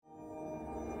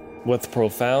With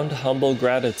profound humble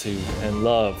gratitude and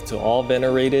love to all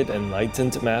venerated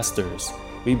enlightened masters,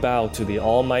 we bow to the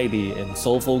Almighty in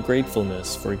soulful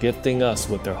gratefulness for gifting us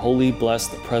with their holy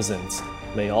blessed presence.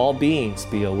 May all beings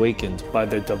be awakened by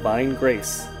their divine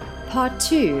grace. Part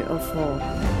 2 of 4.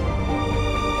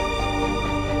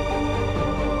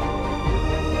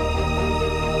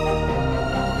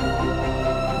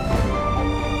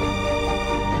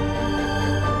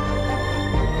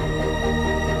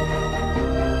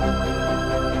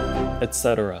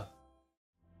 Etc.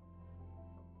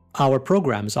 Our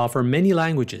programs offer many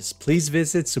languages. Please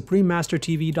visit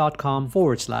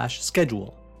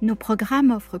suprememastertv.com/schedule. Nos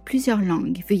programmes offrent plusieurs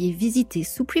langues. Veuillez visiter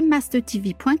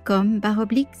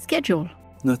suprememastertv.com/schedule.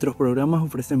 Nuestros programas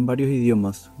ofrecen varios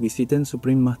idiomas. Visiten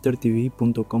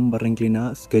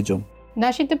suprememastertv.com/schedule.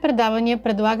 Нашите предавания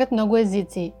предлагат много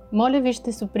езици. Моля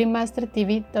вижте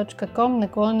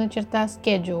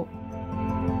suprememastertv.com/schedule.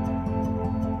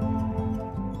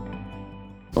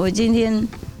 我今天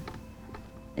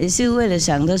也是为了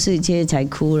想到世界才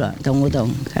哭了，懂不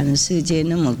懂？看世界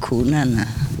那么苦难啊，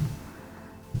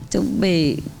就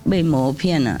被磨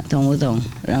骗了，懂不懂？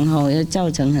然后又造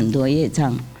成很多业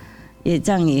障，业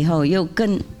障以后又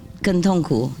更痛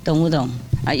苦，懂不懂？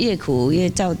啊，越苦越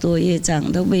造多业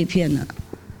障，都被骗了。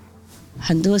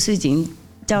很多事情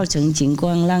造成情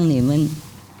况，让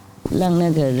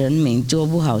那个人民做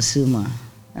不好事嘛，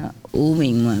啊，无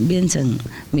明嘛，变成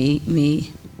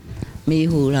迷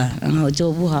糊了，然后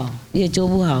做不好，越做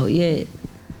不好越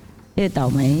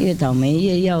倒霉，越倒霉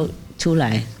越要出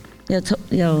来，要怎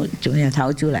么样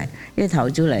逃出来？越逃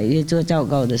出来越做糟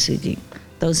糕的事情，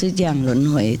都是这样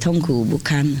轮回，痛苦不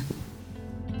堪。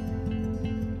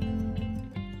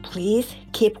Please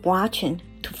keep watching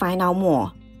to find out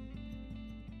more.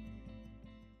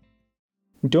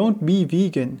 Don't be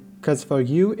vegan, cause for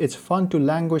you it's fun to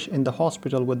languish in the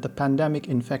hospital with the pandemic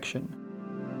infection.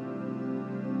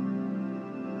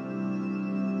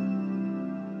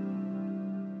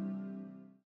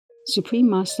 Supreme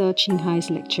Master Ching Hai's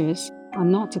lectures are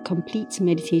not a complete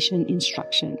meditation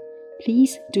instruction.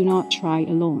 Please do not try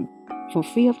alone. For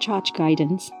free of charge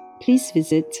guidance, please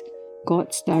visit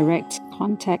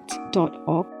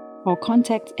godsdirectcontact.org or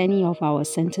contact any of our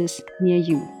centers near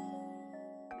you.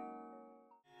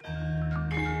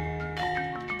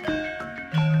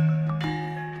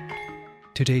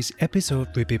 Today's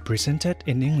episode will be presented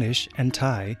in English and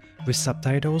Thai with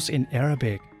subtitles in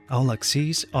Arabic,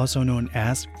 Aulaxese, also known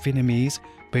as Vietnamese,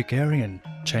 Bulgarian,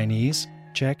 Chinese,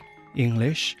 Czech,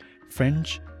 English,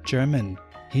 French, German,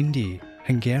 Hindi,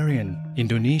 Hungarian,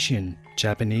 Indonesian,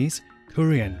 Japanese,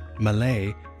 Korean,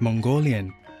 Malay,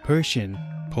 Mongolian, Persian,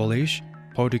 Polish,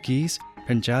 Portuguese,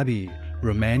 Punjabi,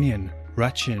 Romanian,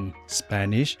 Russian,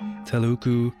 Spanish,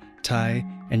 Telugu, Thai,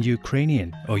 and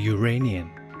Ukrainian or Uranian.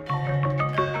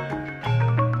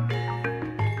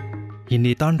 ยิน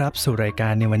ดีต้อนรับสู่รายกา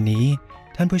รในวันนี้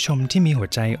ท่านผู้ชมที่มีหัว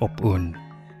ใจอบอุ่น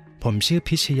ผมชื่อ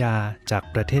พิชยาจาก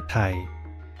ประเทศไทย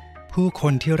ผู้ค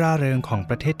นที่ร่าเริงของ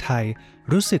ประเทศไทย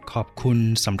รู้สึกขอบคุณ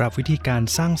สำหรับวิธีการ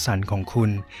สร้างสรรค์ของคุณ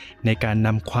ในการน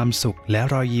ำความสุขและ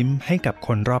รอยยิ้มให้กับค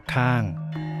นรอบข้าง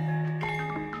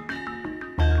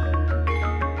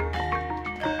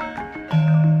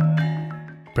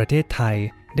ประเทศไทย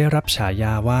ได้รับฉาย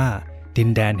าว่าดิน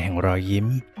แดนแห่งรอยยิ้ม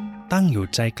ตั้งอยู่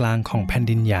ใจกลางของแผ่น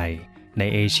ดินใหญ่ใน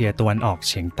เอเชียตะวันออกเ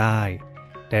ฉียงใต้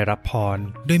ได้รับพร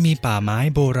ด้วยมีป่าไม้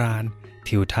โบราณ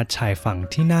ทิวทัศน์ชายฝั่ง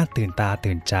ที่น่าตื่นตา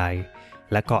ตื่นใจ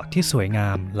และเกาะที่สวยงา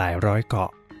มหลายร้อยเกา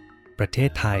ะประเทศ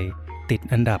ไทยติด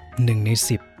อันดับ1 ใน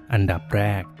 10อันดับแร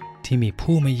กที่มี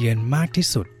ผู้มาเยือนมากที่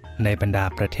สุดในบรรดา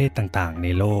ประเทศต่างๆใน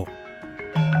โลก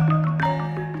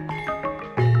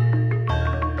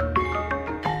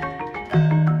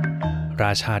ร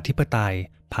าชาธิปไตย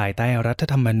ภายใต้รัฐ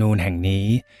ธรรมนูญแห่งนี้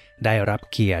ได้รับ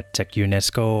เกียรติจากยูเนส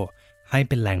โกให้เ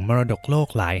ป็นแหล่งมรดกโลก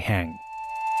หลายแห่ง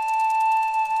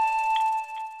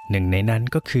หนึ่งในนั้น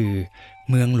ก็คือ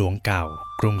เมืองหลวงเก่า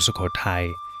กรุงสุโขทัย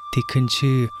ที่ขึ้น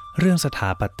ชื่อเรื่องสถา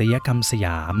ปัตยกรรมสย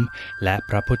ามและ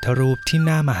พระพุทธรูปที่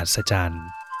น่ามหัศจรรย์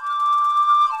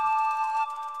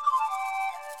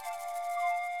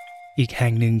อีกแห่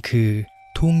งหนึ่งคือ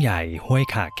ทุ่งใหญ่ห้วย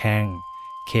ขาแข้ง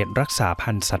เขตรักษา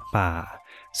พันธุ์สัตว์ป่า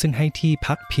ซึ่งให้ที่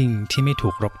พักพิงที่ไม่ถู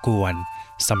กรบกวน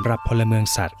สำหรับพลเมือง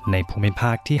สัตว์ในภูมิภ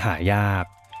าคที่หายาก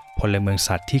พลเมือง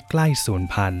สัตว์ที่ใกล้สูญ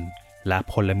พันธุ์และ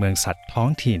พลเมืองสัตว์ท้อง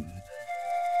ถิ่น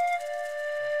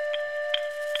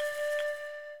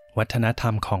วัฒนธร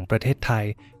รมของประเทศไทย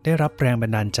ได้รับแรงบั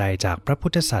นดาลใจจากพระพุ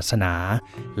ทธศาสนา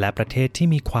และประเทศที่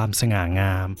มีความสง่าง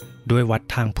ามด้วยวัด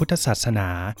ทางพุทธศาสนา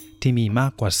ที่มีมา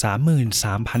กกว่า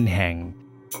 33,000 แห่ง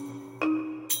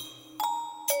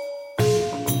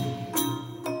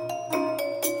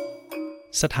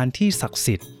สถานที่ศักดิ์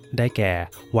สิทธิ์ได้แก่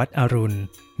วัดอรุณ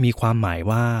มีความหมาย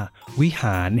ว่าวิห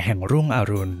ารแห่งรุ่งอ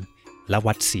รุณและ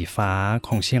วัดสีฟ้าข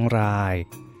องเชียงราย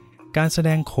การแสด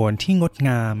งโขนที่งดง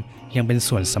ามยังเป็น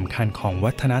ส่วนสำคัญของ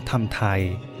วัฒนธรรมไทย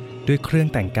ด้วยเครื่อง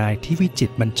แต่งกายที่วิจิต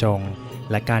รบรรจง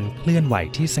และการเคลื่อนไหว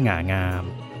ที่สง่างาม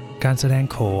การแสดง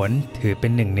โขนถือเป็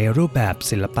นหนึ่งในรูปแบบ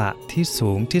ศิลปะที่สู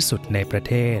งที่สุดในประเ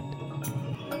ทศ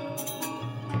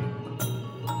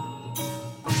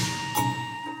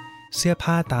เสื้อ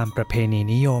ผ้าตามประเพณี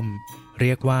นิยมเ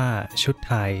รียกว่าชุด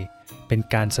ไทยเป็น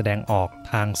การแสดงออก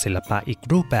ทางศิลปะอีก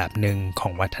รูปแบบหนึ่งขอ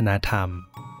งวัฒนธรรม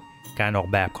การออก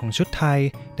แบบของชุดไทย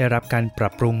ได้รับการปรั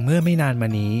บปรุงเมื่อไม่นานมา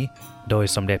นี้โดย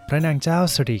สมเด็จพระนางเจ้า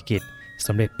สิริกิติ์ส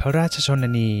มเด็จพระราชชน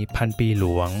นีพันปีหล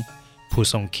วงผู้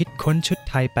ทรงคิดค้นชุด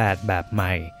ไทย8แบบให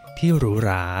ม่ที่หรูห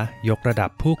รายกระดับ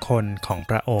ผู้คนของ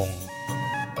พระองค์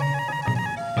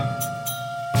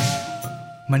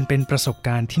มันเป็นประสบก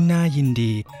ารณ์ที่น่ายิน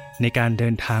ดีในการเดิ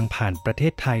นทางผ่านประเท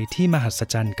ศไทยที่มหัศ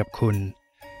จรรย์กับคุณ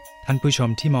ท่านผู้ชม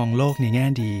ที่มองโลกในแง่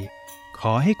ดีข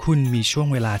อให้คุณมีช่วง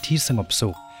เวลาที่สงบ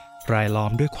สุขรายล้อ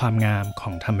มด้วยความงามขอ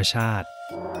งธรรมชาติ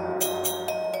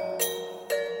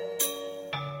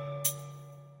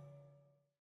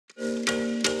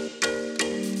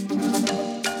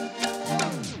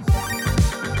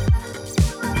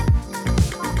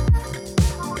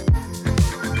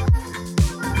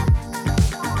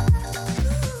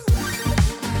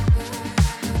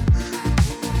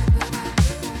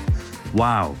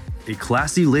Wow, a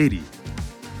classy lady.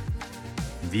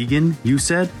 Vegan, you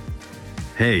said?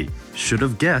 Hey, should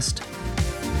have guessed.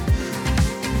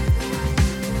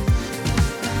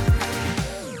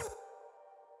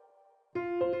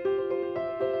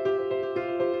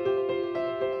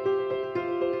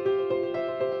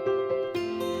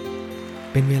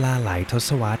เป็นเวลาหลายทศ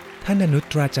วรรษท่านอนุ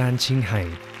ตราจารย์ชิงไห่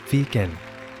วีแกน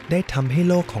ได้ทำให้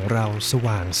โลกของเราส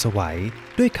ว่างไสว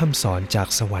ด้วยคำสอนจาก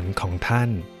สวรรค์ของท่า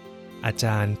นอาจ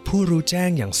ารย์ผู้รู้แจ้ง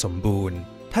อย่างสมบูรณ์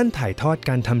ท่านถ่ายทอด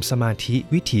การทำสมาธิ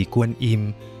วิถีกวนอิม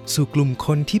สู่กลุ่มค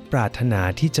นที่ปรารถนา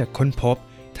ที่จะค้นพบ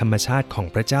ธรรมชาติของ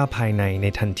พระเจ้าภายใน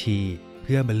ทันทีเ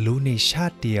พื่อบรรลุในชา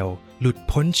ติเดียวหลุด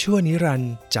พ้นชั่วนิรันด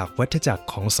ร์จากวัฏจักร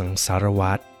ของสังสาร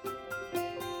วัฏ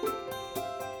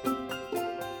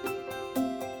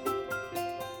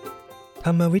ธ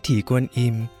รรมวิถีกวนอิ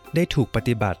มได้ถูกป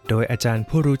ฏิบัติโดยอาจารย์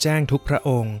ผู้รู้แจ้งทุกพระอ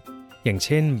งค์อย่างเ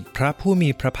ช่นพระผู้มี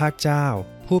พระภาคเจ้า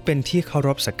ผู้เป็นที่เคาร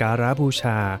พสักการะบูช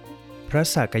าพระ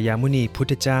สักยมุนีพุท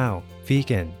ธเจ้าวีแ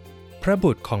กนพระ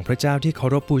บุตรของพระเจ้าที่เคา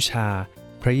รพบูชา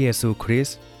พระเยซูคริส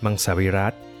ต์มังสวิรั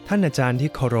ติท่านอาจารย์ที่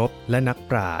เคารพและนัก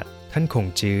ปราชญ์ท่านคง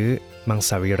จื้อมัง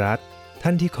สวิรัติท่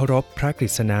านที่เคารพพระกฤ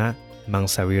ษณะมัง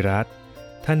สวิรัติ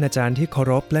ท่านอาจารย์ที่เคา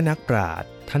รพและนักปราชญ์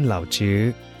ท่านเหล่าจื้อ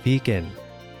วีแกน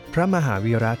พระมหา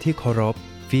วีระที่เคารพ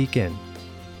วีแกน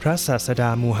พระศาสดา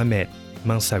มูฮัมหมัด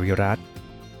มังสวิรัติ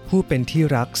ผู้เป็นที่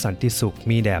รักสันติสุข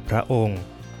มีแด่พระองค์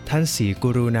ท่านศรีกุ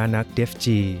รุนานักเดฟ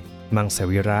จีมังส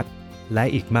วิรัติและ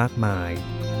อีกมากมาย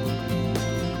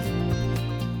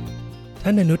ท่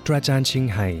านอนุตราจารย์ชิง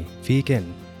ไห่วีแกน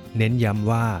เน้นย้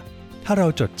ำว่าถ้าเรา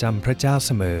จดจำพระเจ้าเ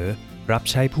สมอรับ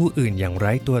ใช้ผู้อื่นอย่างไ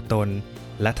ร้ตัวตน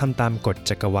และทำตามกฎ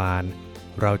จักรวาล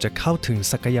เราจะเข้าถึง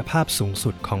ศักยภาพสูงสุ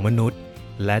ดของมนุษย์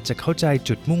และจะเข้าใจ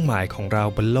จุดมุ่งหมายของเรา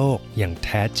บนโลกอย่างแ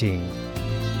ท้จริง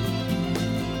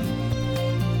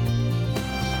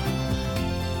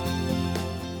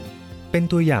เป็น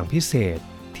ตัวอย่างพิเศษ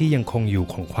ที่ยังคงอยู่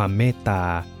ของความเมตตา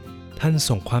ท่าน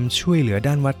ส่งความช่วยเหลือ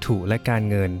ด้านวัตถุและการ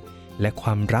เงินและคว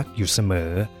ามรักอยู่เสม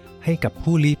อให้กับ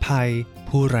ผู้ลี้ภัย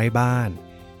ผู้ไร้บ้าน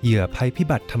เหยื่อภัยพิ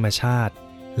บัติธรรมชาติ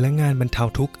และงานบรรเทา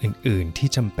ทุกข์อื่นๆที่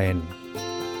จำเป็น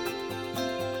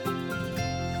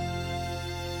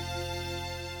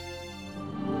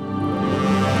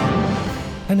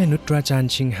ท่านอนุตราจาร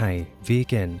ย์ชิงไห่วี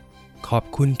แกนขอบ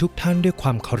คุณทุกท่านด้วยคว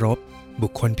ามเคารพบุ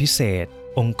คคลพิเศษ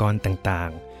องค์กรต่า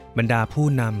งๆบรรดาผู้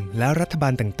นำและรัฐบา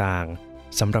ลต่าง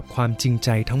ๆสำหรับความจริงใจ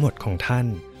ทั้งหมดของท่าน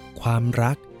ความ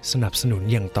รักสนับสนุน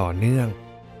อย่างต่อเนื่อง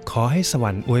ขอให้สว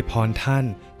รรค์อวยพรท่าน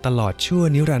ตลอดชั่ว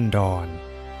นิรันดร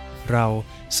เรา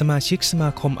สมาชิกสมา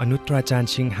คมอนุตราจารย์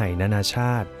ชิงไห่นานาช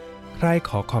าติใคร่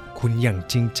ขอขอบคุณอย่าง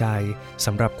จริงใจส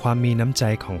ำหรับความมีน้ำใจ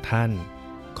ของท่าน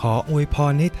ขออวยพ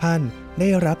รให้ท่านได้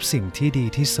รับสิ่งที่ดี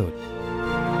ที่สุด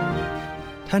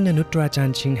ท่านอนุตราจาร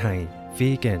ย์ชิงไห่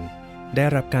วีแกนได้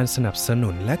รับการสนับสนุ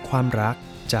นและความรัก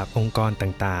จากองค์กร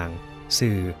ต่างๆ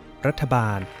สื่อรัฐบ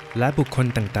าลและบุคคล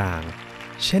ต่าง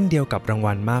ๆเช่นเดียวกับราง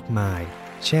วัลมากมาย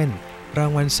เช่นรา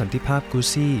งวัลสันติภาพกู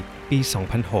ซี่ปี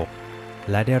 2006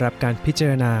 และได้รับการพิจา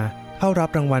รณาเข้ารับ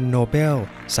รางวัลโนเบล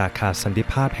สาขาสันติ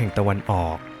ภาพแห่งตะวันออ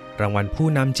กรางวัลผู้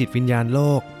นำจิตวิญญาณโล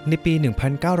กในปี 1994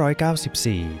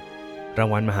 ราง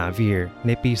วัลมหาวีรใ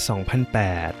นปี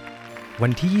 2008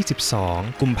 วันที่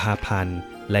 22 กุมภาพันธ์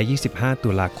และ 25 ตุ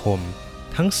ลาคม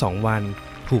ทั้ง 2 วัน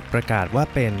ถูกประกาศว่า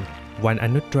เป็นวันอ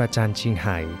นุตราจารย์ชิงไ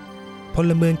ห่พ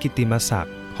ลเมืองกิตติมศัก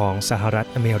ดิ์ของสหรัฐ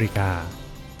อเมริกา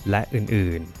และ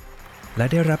อื่นๆ และ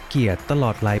ได้รับเกียรติตล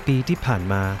อดหลายปีที่ผ่าน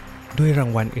มาด้วยรา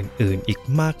งวัลอื่นๆ อีก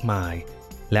มากมาย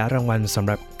และรางวัลสำห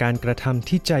รับการกระทำ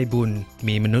ที่ใจบุญ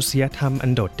มีมนุษยธรรมอั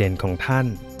นโดดเด่นของท่าน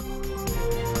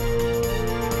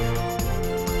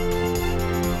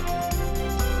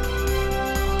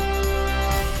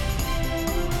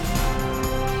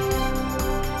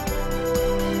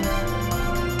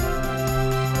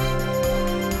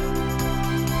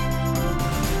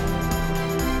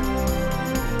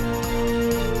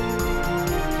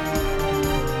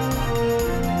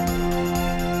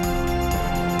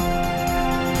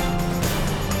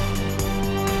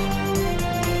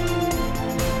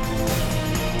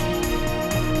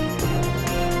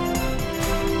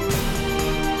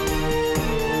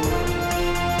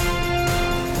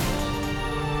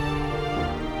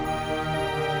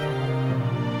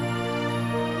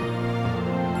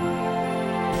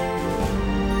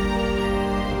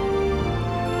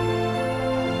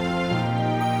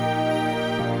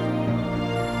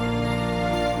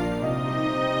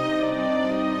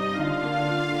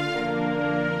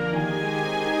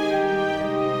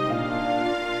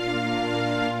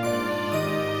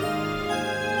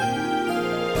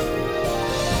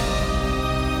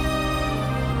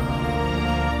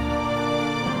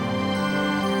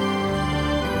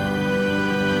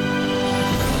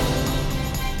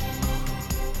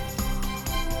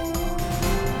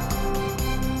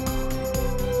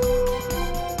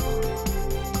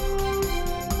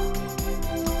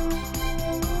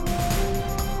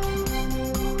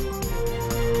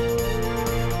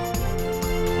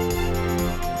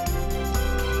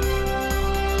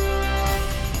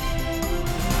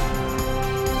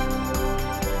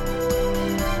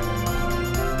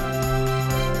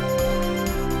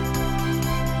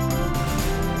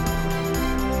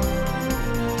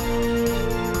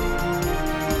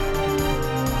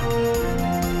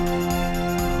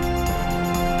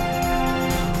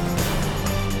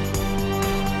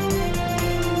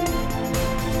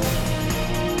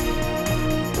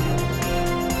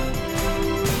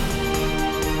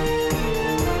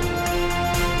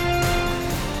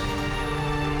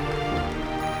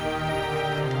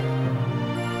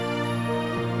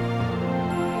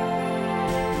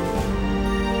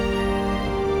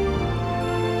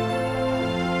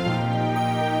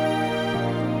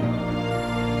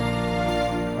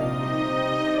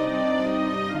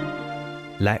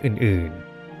และอื่น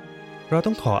ๆเรา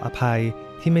ต้องขออภัย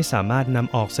ที่ไม่สามารถน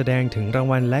ำออกแสดงถึงราง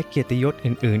วัลและเกียรติยศ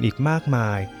อื่นๆอีกมากมา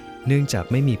ยเนื่องจาก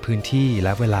ไม่มีพื้นที่แล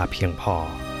ะเวลาเพียงพอ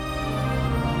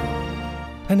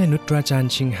ท่านอนุตราจาร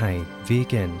ย์ชิงไห่วี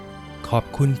แกนขอบ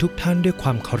คุณทุกท่านด้วยคว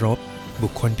ามเคารพบุ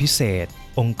คคลพิเศษ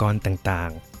องค์กรต่า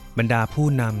งๆบรรดาผู้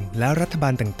นำและรัฐบา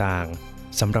ลต่าง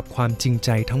ๆสำหรับความจริงใจ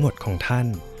ทั้งหมดของท่าน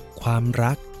ความ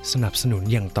รักสนับสนุน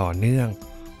อย่างต่อเนื่อง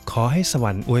ขอให้สว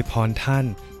รรค์อวยพรท่าน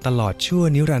ตลอดชั่ว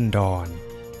นิรันดร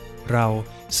เรา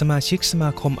สมาชิกสมา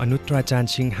คมอนุตราจารย์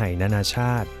ชิงไห่นานาช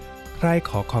าติใคร่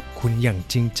ขอขอบคุณอย่าง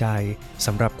จริงใจส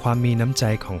ำหรับความมีน้ำใจ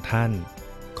ของท่าน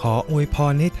ขออวยพ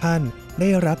รให้ท่านได้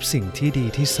รับสิ่งที่ดี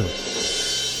ที่สุด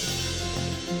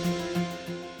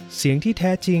เสียงที่แ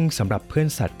ท้จริงสำหรับเพื่อน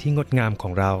สัตว์ที่งดงามขอ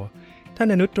งเราท่าน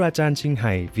อนุตราจารย์ชิงไ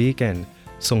ห่วีแกน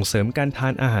ส่งเสริมการทา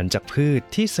นอาหารจากพืช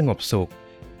ที่สงบสุข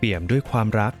เปี่ยมด้วยความ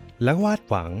รักและวาด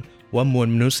หวังว่ามวล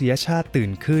มนุษยชาติตื่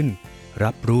นขึ้น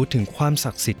รับรู้ถึงความ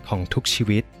ศักดิ์สิทธิ์ของทุกชี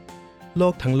วิตโล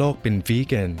กทั้งโลกเป็นวี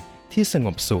แกนที่สง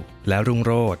บสุขและรุ่ง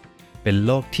โรจน์เป็นโ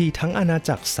ลกที่ทั้งอาณา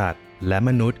จักรสัตว์และม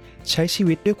นุษย์ใช้ชี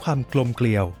วิตด้วยความกลมเก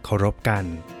ลียวเคารพกัน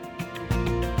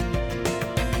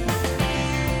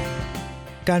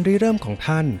การริเริ่มของ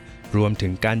ท่านรวมถึ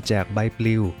งการแจกใบป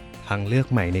ลิวทางเลือก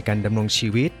ใหม่ในการดำรงชี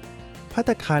วิตภัตต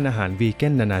าคารอาหารวีแก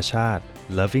นนานาชาติ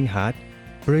Loving Heart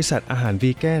บริษัทอาหาร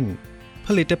วีแกนผ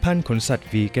ลิตภัณฑ์ขนสัตว์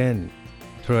วีแกน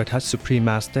โทรทัศน์ Supreme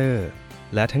Master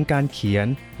และทั้งการเขียน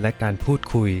และการพูด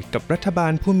คุยกับรัฐบา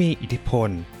ลผู้มีอิทธิพล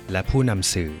และผู้น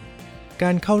ำสื่อก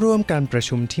ารเข้าร่วมการประ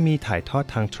ชุมที่มีถ่ายทอด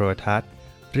ทางโทรทัศน์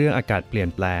เรื่องอากาศเปลี่ยน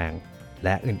แปลงแล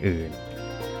ะอื่น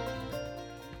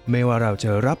ๆไม่ว่าเราจ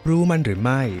ะรับรู้มันหรือไ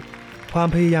ม่ความ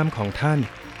พยายามของท่าน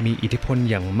มีอิทธิพล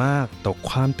อย่างมากต่อ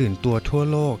ความตื่นตัวทั่ว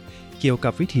โลกเกี่ยวกั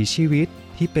บวิถีชีวิต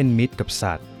ที่เป็นมิตรกับ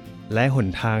สัตว์และหน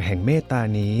ทางแห่งเมตตา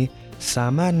นี้สา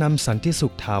มารถนำสันติสุ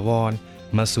ขถาวร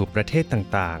มาสู่ประเทศ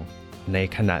ต่างๆใน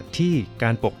ขณะที่กา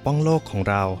รปกป้องโลกของ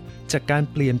เราจากการ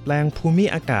เปลี่ยนแปลงภูมิ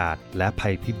อากาศและภั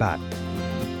ยพิบัติ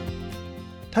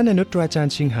ท่านอนุตราจาร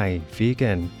ย์ชิงไห่วีแก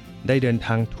นได้เดินท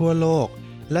างทั่วโลก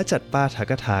และจัดปาฐ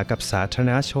กถากับสาธาร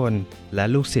ณชนและ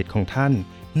ลูกศิษย์ของท่าน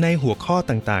ในหัวข้อ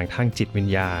ต่างๆทางจิตวิญ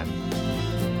ญาณ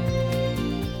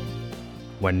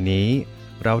วันนี้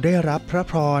เราได้รับพระ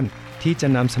พรที่จะ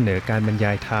นำเสนอการบรรย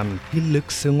ายธรรมที่ลึก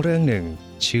ซึ้งเรื่องหนึ่ง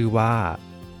ชื่อว่า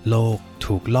โลก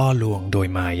ถูกล่อลวงโดย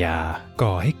มายา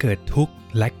ก่อให้เกิดทุกข์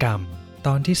และกรรมต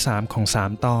อนที่3ของ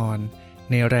3ตอน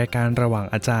ในรายการระหว่าง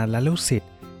อาจารย์และลูกศิษย์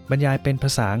บรรยายเป็นภา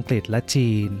ษาอังกฤษและ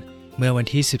จีนเมื่อวัน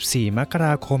ที่14มกร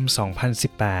าคม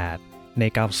2018ใน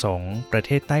เกาสงประเท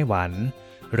ศไต้หวัน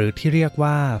หรือที่เรียก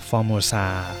ว่าฟอร์โมซา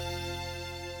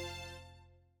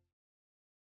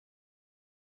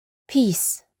Peace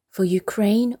for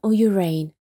Ukraine or your reign.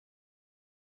 "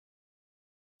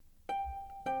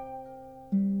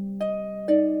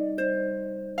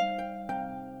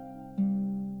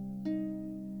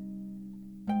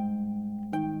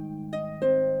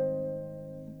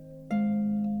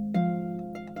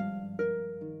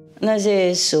那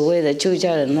些所谓的出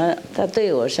家人，他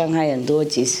对我伤害很多，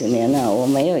几十年了，我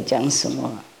没有讲什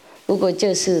么。不过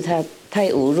就是他太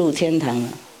侮辱天堂了，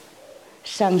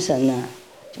上神了，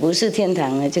不是天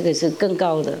堂了，这个是更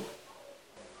高的。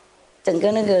整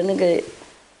个那个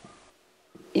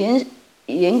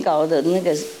原稿的那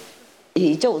个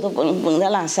宇宙都崩到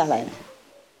拉下来了。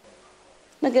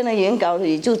那个原稿的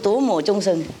宇宙多么众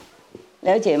生，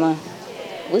了解吗？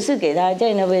不是给他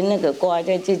在那边那个挂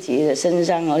在自己的身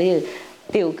上，而且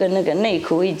丢跟那个内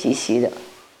裤一起洗的，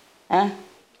啊，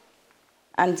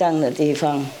肮脏的地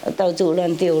方到处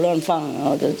乱丢乱放，然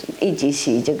后都一起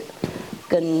洗，这个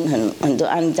跟很多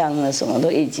肮脏的什么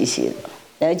都一起洗的，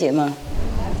了解吗？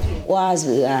袜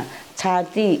子啊，擦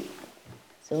地，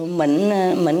什么门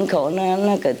呢、门口呢、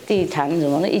那个地毯什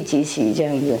么的一起洗，这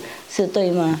样子是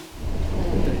对吗？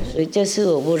所以这事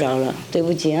我不饶了，对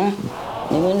不起啊。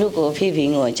你们如果批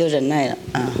评我就忍耐了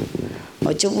啊，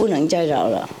我就不能再饶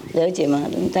了，了解吗？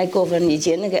太过分，以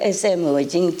前那个 SM 我已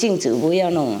经禁止不要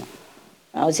弄了，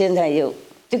然后现在又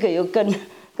这个又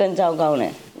更糟糕了，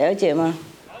了解吗？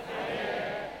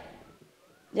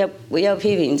要不要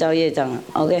批评造业障了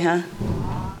 ？OK 哈，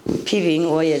批评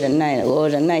我也忍耐了，我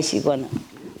忍耐习惯了，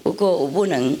不过我不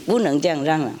能这样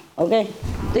让了 ，OK？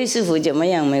 对师父怎么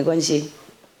样没关系。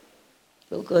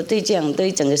如果对这样对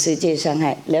整个世界伤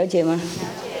害，了解吗？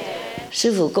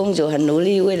师父公主很努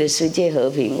力，为了世界和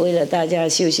平，为了大家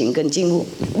修行跟进步，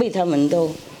被他们都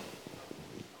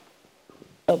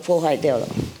破坏掉了。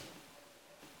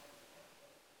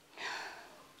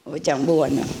我讲不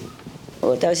完了，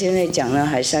我到现在讲了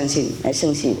还生气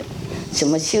的。什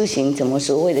么修行，什么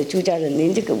所谓的出家人，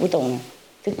连这个不懂了，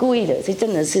是故意的，这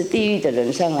真的是地狱的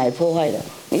人上来破坏的，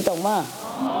你懂吗？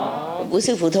不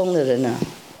是普通的人啊。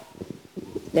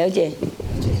了解，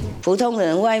普通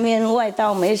人外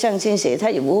道没上信邪，他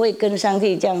也不会跟上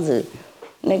帝这样子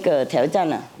那个挑战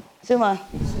了，是吗？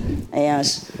哎呀，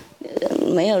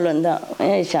没有轮到，因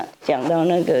为讲到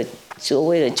那个所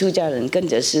谓的出家人跟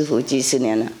着师父几十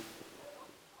年了，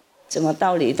什么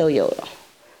道理都有了，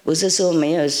不是说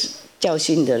没有教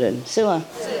训的人，是吗？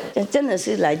真的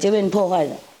是来这边破坏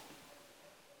的，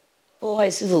破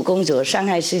坏师父公主，伤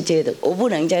害世界的，我不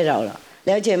能再饶了，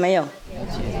了解没有？了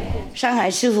解。上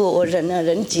海师父我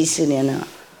忍几十年了，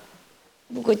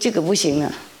不过这个不行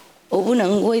了，我不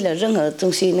能为了任何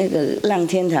东西那个让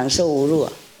天堂受侮辱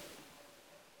啊！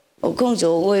我公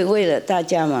主为了大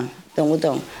家嘛，懂不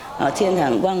懂？啊，天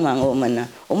堂帮忙我们呢，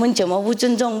我们怎么不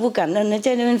尊重、不感恩呢？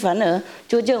在那边反而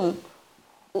做这种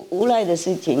无赖的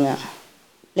事情啊，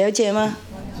了解吗？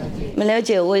你们了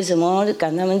解我为什么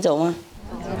赶他们走吗？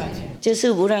就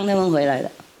是不让他们回来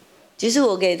了。其实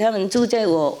我给他们住在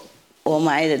我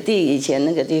买的地以前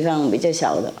那个地方比较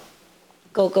小的，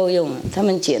够用了。他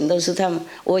们捡都是他们，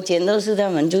我捡都是他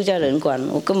们出家人管，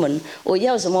我根本我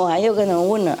要什么我还要跟他们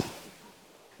问了，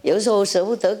有时候舍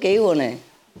不得给我呢，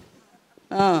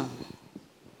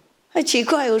还奇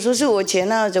怪，我说是我钱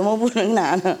啊，怎么不能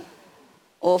拿呢？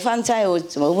我饭菜我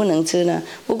怎么不能吃呢？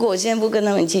不过我现在不跟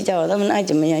他们计较，他们爱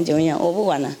怎么样怎么样，我不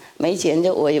管了，没钱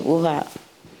就我也不怕。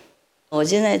我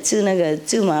现在吃那个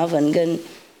芝麻粉跟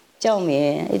酵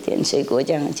棉一点水果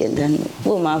这样简单，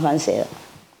不麻烦谁了。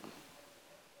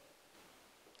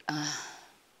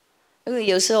因为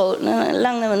有时候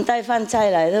让他们带饭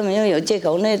菜来，他们又有借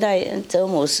口内带折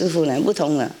磨师父呢，不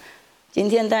同了。今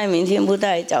天带，明天不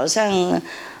带，早上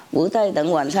不带，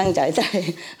等晚上再带。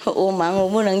我忙，我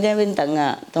不能在那边等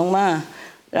啊，懂吗？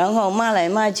然后骂来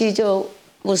骂去就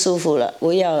不舒服了，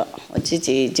不要了，我自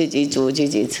己煮自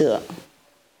己吃了。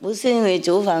不是因为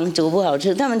厨房煮不好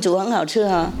吃，他们煮很好吃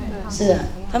啊，是啊，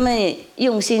他们也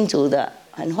用心煮的，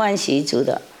很欢喜煮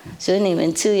的，所以你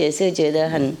们吃也是觉得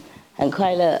很很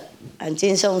快乐，很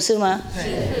轻松是吗？是。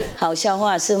好消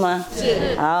化是吗？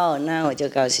是。好，那我就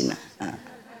高兴了啊！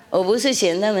我不是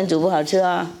嫌他们煮不好吃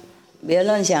啊，别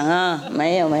乱想啊！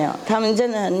没有，他们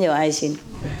真的很有爱心。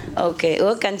OK，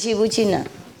 我感激不尽了，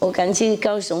我感激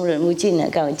高雄人不尽了，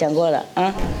刚才讲过了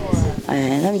啊。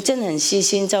哎，他们真的很细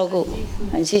心照顾，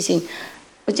很细心。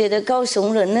我觉得高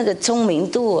雄人那个聪明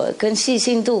度啊，跟细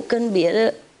心度跟别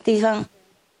的地方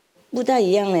不太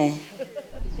一样呢。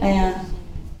哎呀，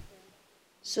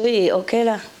所以 OK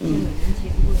了，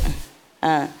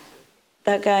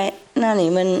大概那你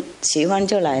们喜欢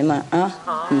就来嘛啊，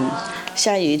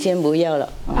下雨天不要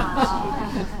了，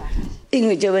因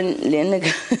为这边连那个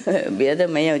别的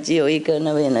没有，只有一个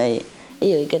那边而已，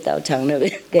有一个道场那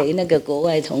边给那个国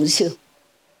外同修，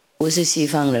不是西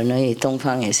方人而已，东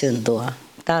方也是很多啊，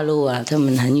大陆啊，他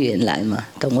们很远来嘛，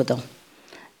懂不懂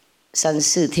？3、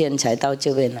4天才到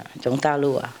这边了，从大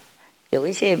陆啊，有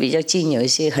一些比较近，有一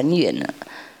些很远了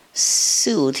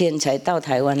，4、5天才到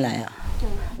台湾来啊。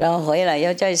然后回来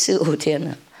要再4、5天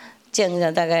了，这样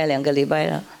子大概2个礼拜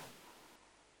了，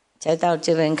才到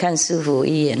这边看师父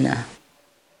一眼啊。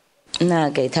那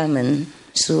给他们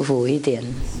舒服一点，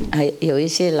还有一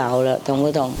些老了，懂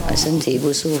不懂？身体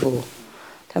不舒服，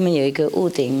他们有一个屋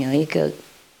顶，有一个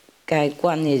该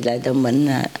关起来的门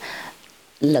啊。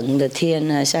冷的天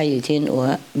啊，下雨天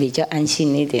我比较安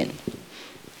心一点。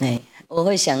我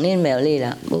会想念美丽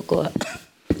了，不过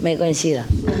没关系了，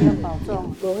要保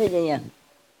重，不会这样。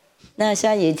那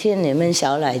下雨天你们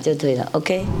少来就对了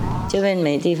 ，OK？ 这边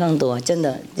没地方躲，真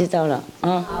的知道了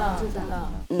啊。知道了。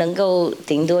能够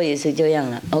顶多也是这样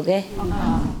了 ，OK？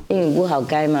 因为不好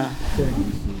盖嘛，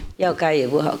要盖也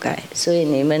不好盖，所以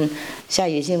你们下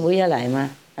雨天不要来嘛，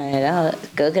然后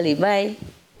隔个礼拜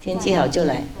天气好就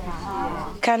来，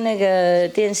看那个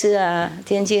电视啊，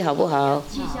天气好不好？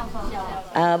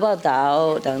报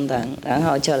道等等，然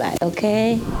后就来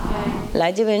 ，OK？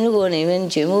 来这边，如果你们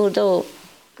全部都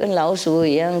跟老鼠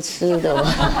一样吃的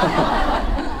话，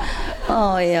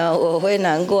哎呀，我会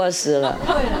难过死了。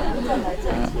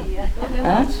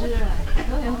啊？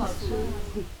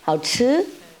好吃？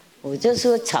我就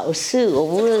说草吃，我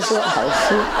不是说好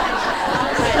吃。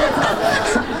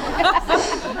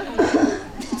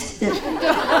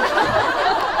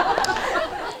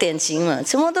典型嘛，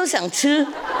什么都想吃。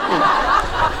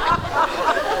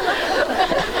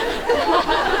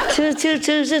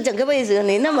吃整个辈子，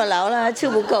你那么老了还吃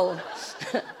不够，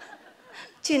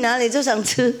去哪里就想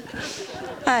吃，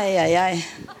哎呀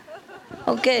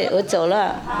，OK， 我走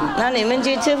了，那你们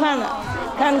去吃饭了，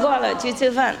看过了去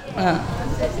吃饭，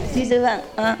去吃饭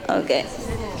，OK。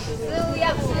师父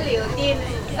要吃柳丁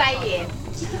塞盐。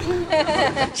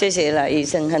谢谢了，医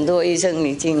生，很多医生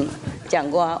已经讲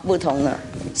过不同了，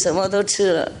什么都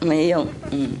吃了没用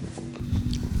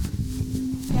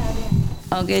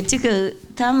，OK， 这个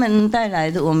他们带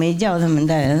来的，我没叫他们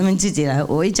带来，他们自己来。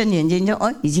我一睁眼睛就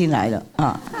已经来了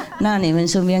啊！那你们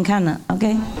顺便看了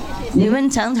 ，OK？ 你们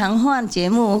常常换节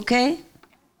目 ，OK？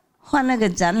 换那个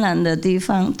展览的地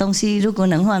方东西，如果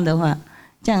能换的话，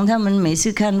这样他们每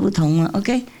次看不同嘛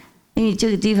 ，OK？ 因为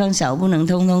这个地方少，不能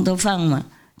通通都放嘛，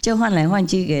就换来换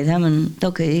去给他们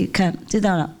都可以看，知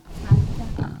道了？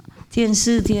天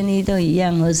4、天1都一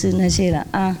样，或是那些了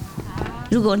啊。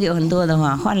如果有很多的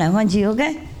话，换来换去 ，OK？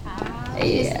 哎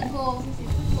呀，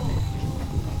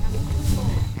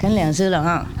看2次了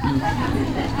哈。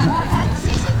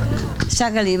下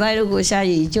个礼拜如果下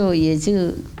雨也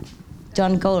就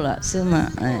赚够了，是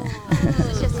吗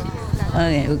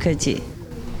？OK， 不客气。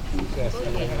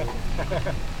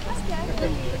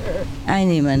爱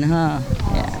你们哈。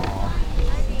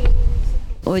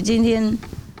我今天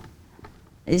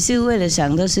也是为了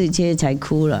想到世界才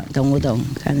哭了，懂不懂？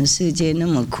看世界那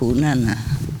么苦难啊，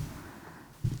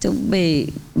就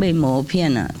被磨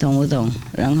骗了，懂不懂？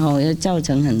然后又造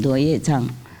成很多业障，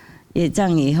业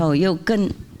障以后又更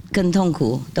痛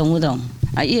苦，懂不懂？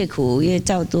越苦越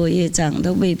造多业障，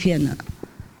都被骗了。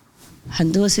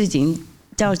很多事情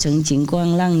造成情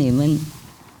况，让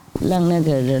那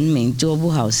个人民做不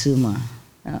好事嘛，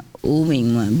无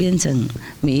明嘛，变成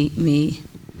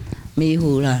迷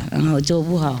糊了，然后做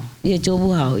不好，越做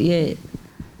不好越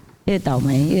倒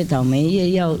霉，越倒霉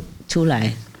越要出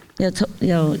来，要怎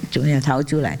么样逃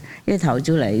出来？越逃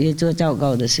出来越做糟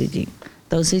糕的事情，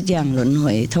都是这样轮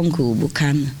回，痛苦不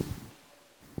堪，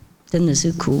真的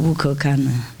是苦不可堪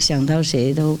啊！想到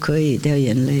谁都可以掉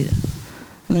眼泪了。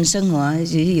我们生活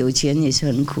其实有钱也是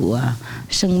很苦啊，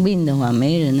生病的话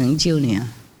没人能救你啊，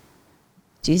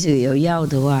即使有药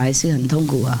的话还是很痛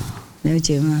苦啊，了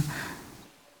解吗？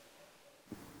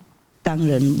当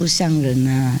人不像人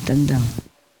啊，等等。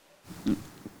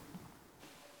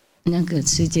那个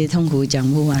世界痛苦讲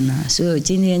不完啊，所以我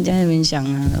今天在那边想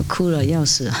啊，哭了要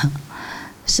死啊。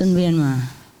顺便嘛，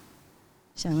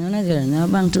想到那个人要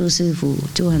帮助师父，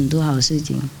做很多好事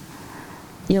情，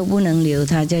又不能留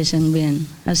他在身边，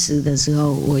他死的时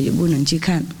候我也不能去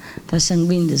看，他生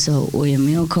病的时候我也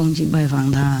没有空去拜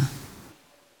访他。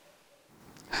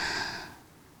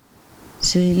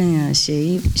所以那个写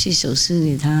一首诗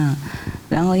给他，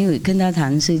然后又跟他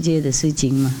谈世界的事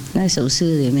情嘛。那首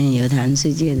诗里面有谈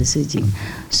世界的事情，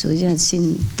所以就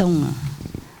心动了，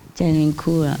在那边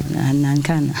哭了，很难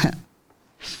看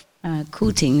啊，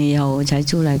哭停了以后我才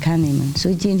出来看你们。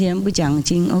所以今天不讲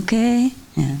经 ，OK？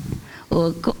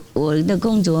 我的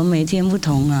工作每天不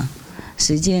同啊，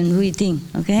时间不一定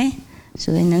 ，OK？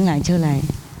 所以能来就来，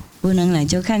不能来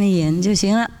就看一眼就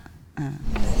行了，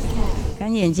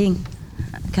看眼睛。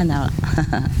看到了，师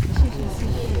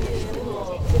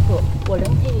傅，我能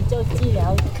替你做治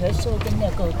疗咳嗽跟那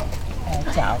个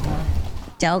脚吗？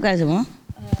脚干什么？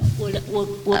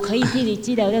我可以替你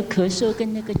治疗那咳嗽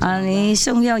跟那个脚。你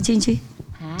送药进去，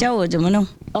教我怎么弄？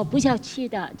不要气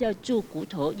的，要做骨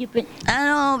头一边。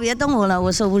别动我了，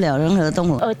我受不了任何动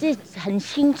我。这很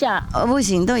轻的。不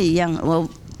行，都一样，我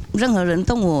任何人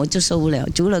动我就受不了，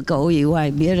除了狗以外，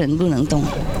别人不能动。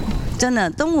真的，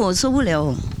动我受不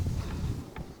了。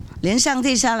连上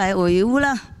帝下来，我也不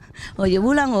让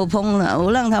我碰了，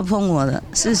我让他碰我的。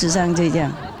事实上就这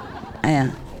样，哎呀，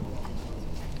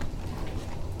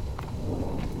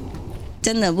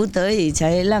真的不得已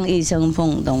才让医生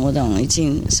碰，懂不懂？已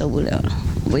经受不了了，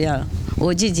不要了，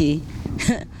我自己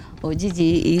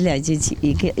医疗自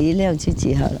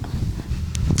己好了，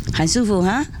很舒服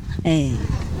哈，哎，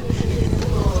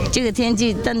这个天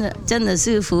气真的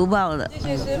是福报了。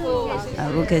谢谢师傅。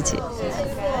不客气。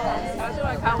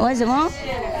为什么？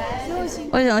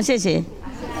谢谢？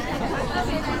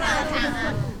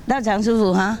大肠舒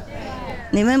服哈？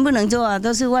你们不能做啊，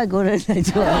都是外国人来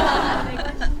做。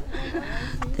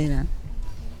对了，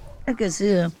那个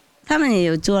是他们也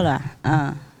有做了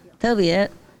啊，特别，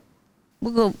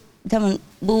不过他们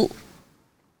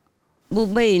不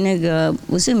被那个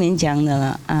不是勉强的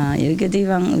了啊。有一个地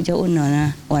方比较温暖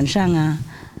啊，晚上啊、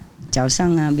早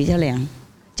上啊比较凉，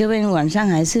这边晚上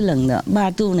还是冷的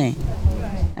，8度呢。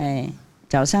哎，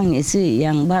早上也是一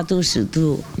样，8度10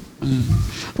度，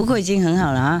不过已经很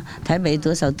好了啊。台北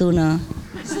多少度呢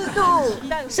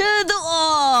？4度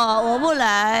哦，我不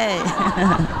来。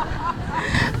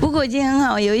不过已经很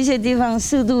好，有一些地方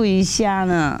4度以下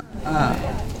呢，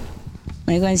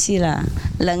没关系啦，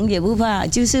冷也不怕，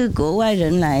就是国外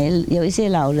人来，有一些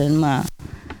老人嘛，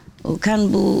我看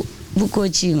不过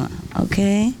去嘛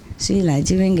 ，OK， 所以来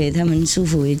这边给他们舒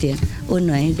服一点，温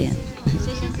暖一点。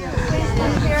请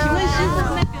问师傅，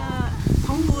那个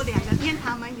澎湖2个天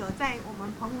堂门有在我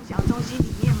们澎湖小中心里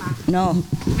面吗 ？No，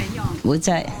 没有，不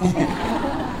在。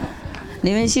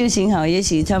你们修行好，也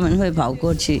许他们会跑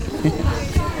过去。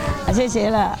谢谢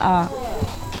了啊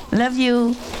 ，Love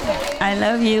you， I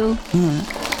love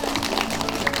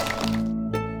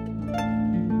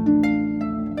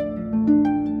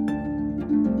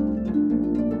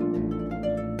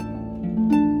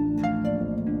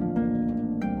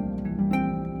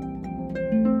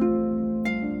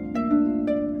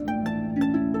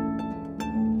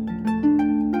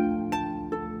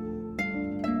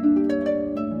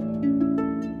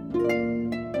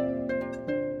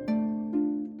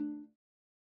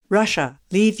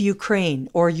leave Ukraine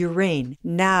or Ukraine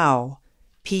now.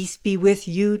 Peace be with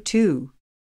you too.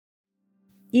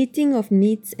 Eating of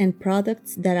meats and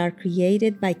products that are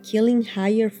created by killing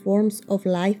higher forms of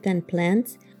life than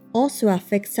plants also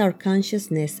affects our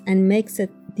consciousness and makes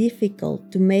it difficult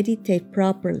to meditate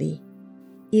properly.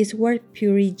 Iswar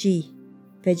Puri G,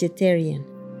 vegetarian.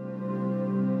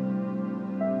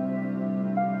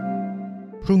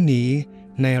 พรุ่งนี้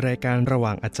ในรายการระหว่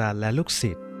างอาจารย์และลูก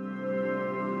ศิษย์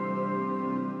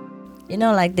You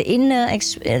know, like the inner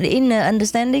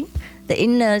understanding, the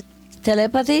inner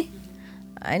telepathy.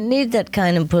 I need that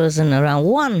kind of person around.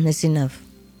 One is enough.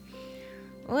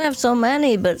 We have so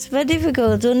many, but it's very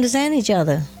difficult to understand each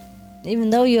other. Even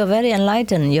though you are very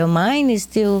enlightened, your mind is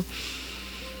still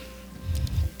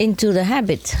into the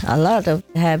habit, a lot of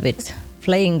habits.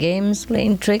 Playing games,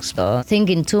 playing tricks, or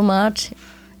thinking too much,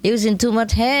 using too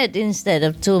much head instead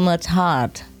of too much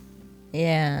heart.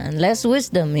 Yeah, and less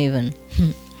wisdom even.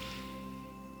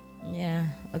 Yeah,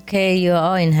 okay, you're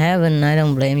all in heaven, I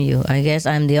don't blame you. I guess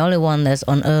I'm the only one that's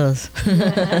on earth.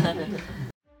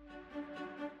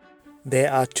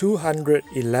 There are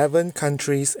 211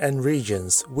 countries and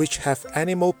regions which have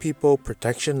animal people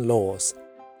protection laws.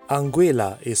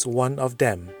 Anguilla is one of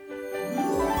them.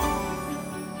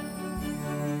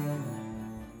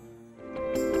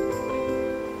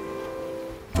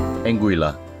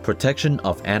 Anguilla, Protection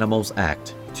of Animals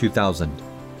Act, 2000.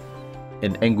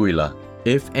 In Anguilla,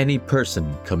 if any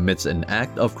person commits an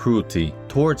act of cruelty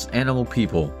towards animal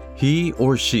people, he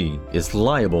or she is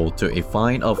liable to a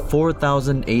fine of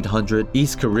 4,800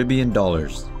 East Caribbean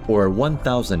dollars or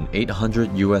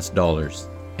 1,800 US dollars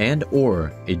and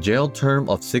or a jail term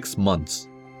of 6 months.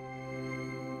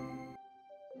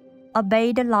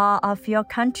 Obey the law of your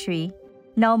country.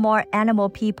 No more animal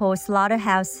people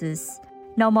slaughterhouses.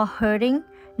 No more hurting,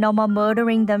 no more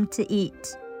murdering them to eat,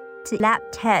 to lab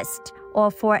test, or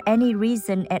for any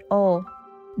reason at all.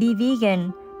 Be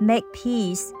vegan, make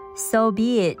peace, so be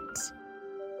it.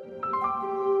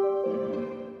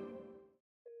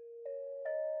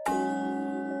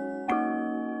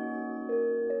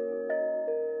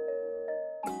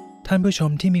 ท่านผู้ช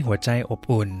มที่มีหัวใจอบ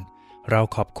อุ่นเรา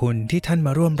ขอบคุณที่ท่านม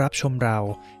าร่วมรับชมเรา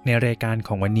ในรายการข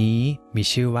องวันนี้มี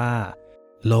ชื่อว่า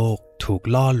โลกถูก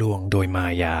ล่อลวงโดยมา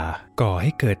ยาก่อให้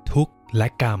เกิดทุกข์และ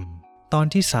กรรมตอน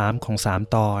ที่3ของ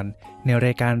3ตอนในร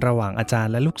ายการระหว่างอาจาร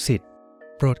ย์และลูกศิษย์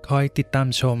โปรดคอยติดตาม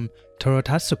ชมโทร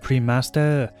ทัศน์ Supreme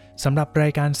Master สำหรับรา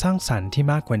ยการสร้างสรรค์ที่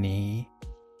มากกว่านี้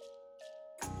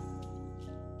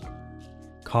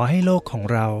ขอให้โลกของ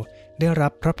เราได้รั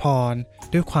บพระพร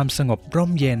ด้วยความสงบร่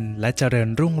มเย็นและเจริญ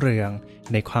รุ่งเรือง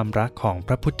ในความรักของพ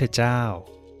ระพุทธเจ้า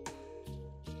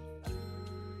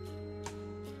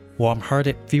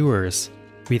Warm-hearted viewers,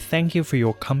 we thank you for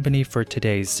your company for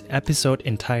today's episode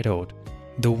entitled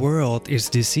The World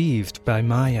is Deceived by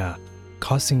Maya,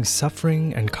 Causing Suffering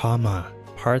and Karma,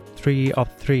 Part 3 of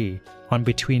 3 on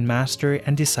Between Master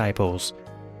and Disciples.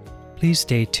 Please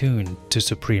stay tuned to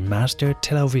Supreme Master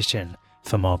Television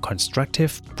for more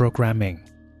constructive programming.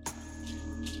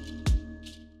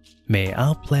 May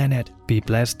our planet be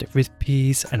blessed with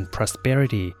peace and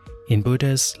prosperity in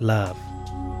Buddha's love.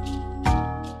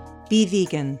 Be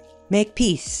vegan, make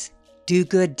peace, do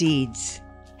good deeds.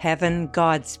 Heaven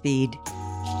Godspeed.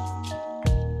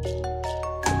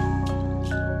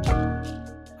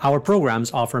 Our programs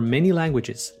offer many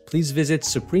languages. Please visit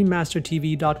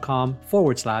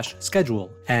suprememastertv.com/schedule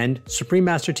and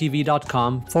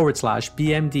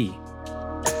suprememastertv.com/BMD.